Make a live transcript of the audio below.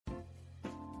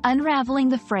Unraveling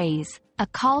the Phrase, a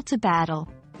call to battle.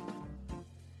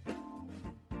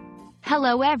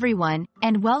 Hello everyone,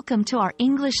 and welcome to our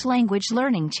English language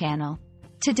learning channel.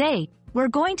 Today, we're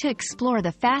going to explore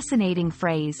the fascinating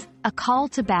phrase, a call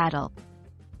to battle.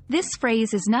 This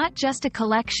phrase is not just a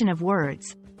collection of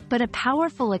words, but a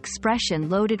powerful expression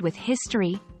loaded with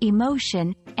history,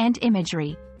 emotion, and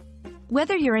imagery.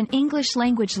 Whether you're an English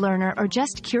language learner or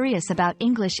just curious about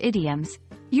English idioms,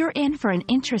 you're in for an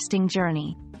interesting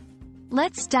journey.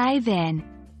 Let's dive in.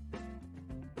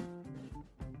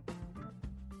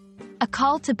 A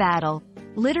call to battle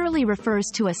literally refers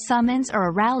to a summons or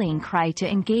a rallying cry to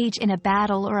engage in a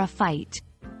battle or a fight.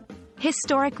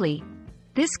 Historically,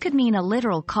 this could mean a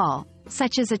literal call,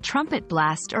 such as a trumpet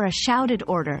blast or a shouted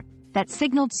order, that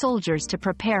signaled soldiers to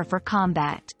prepare for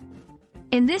combat.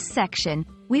 In this section,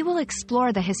 we will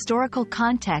explore the historical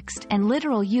context and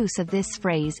literal use of this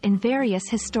phrase in various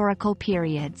historical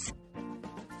periods.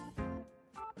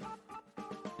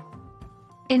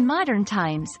 In modern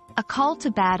times, a call to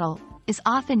battle is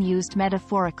often used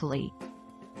metaphorically.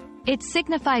 It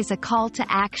signifies a call to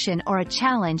action or a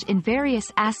challenge in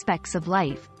various aspects of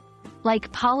life,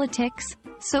 like politics,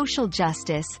 social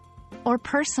justice, or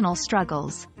personal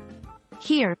struggles.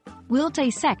 Here, we'll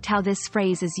dissect how this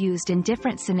phrase is used in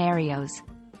different scenarios,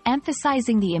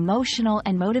 emphasizing the emotional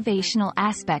and motivational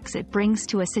aspects it brings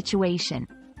to a situation.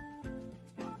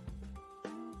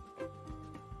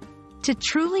 To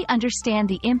truly understand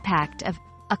the impact of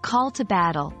a call to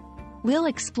battle, we'll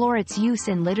explore its use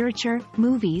in literature,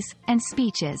 movies, and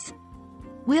speeches.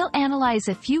 We'll analyze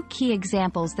a few key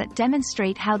examples that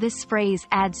demonstrate how this phrase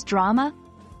adds drama,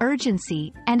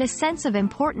 urgency, and a sense of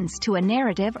importance to a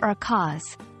narrative or a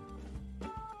cause.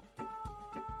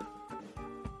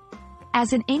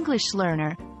 As an English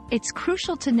learner, it's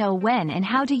crucial to know when and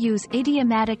how to use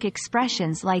idiomatic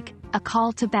expressions like a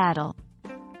call to battle.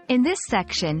 In this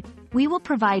section, we will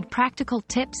provide practical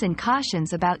tips and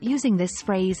cautions about using this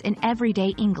phrase in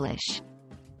everyday English.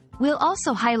 We'll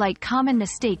also highlight common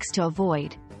mistakes to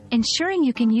avoid, ensuring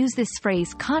you can use this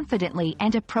phrase confidently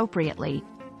and appropriately.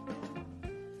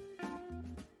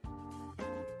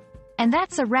 And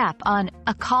that's a wrap on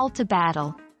a call to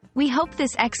battle. We hope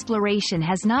this exploration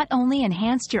has not only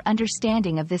enhanced your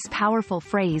understanding of this powerful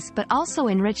phrase but also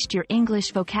enriched your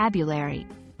English vocabulary.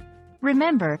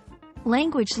 Remember,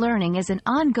 language learning is an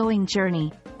ongoing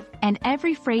journey, and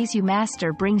every phrase you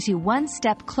master brings you one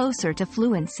step closer to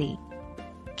fluency.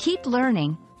 Keep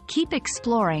learning, keep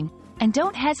exploring, and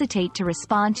don't hesitate to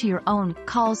respond to your own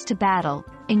calls to battle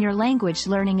in your language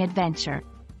learning adventure.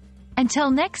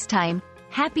 Until next time,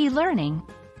 happy learning!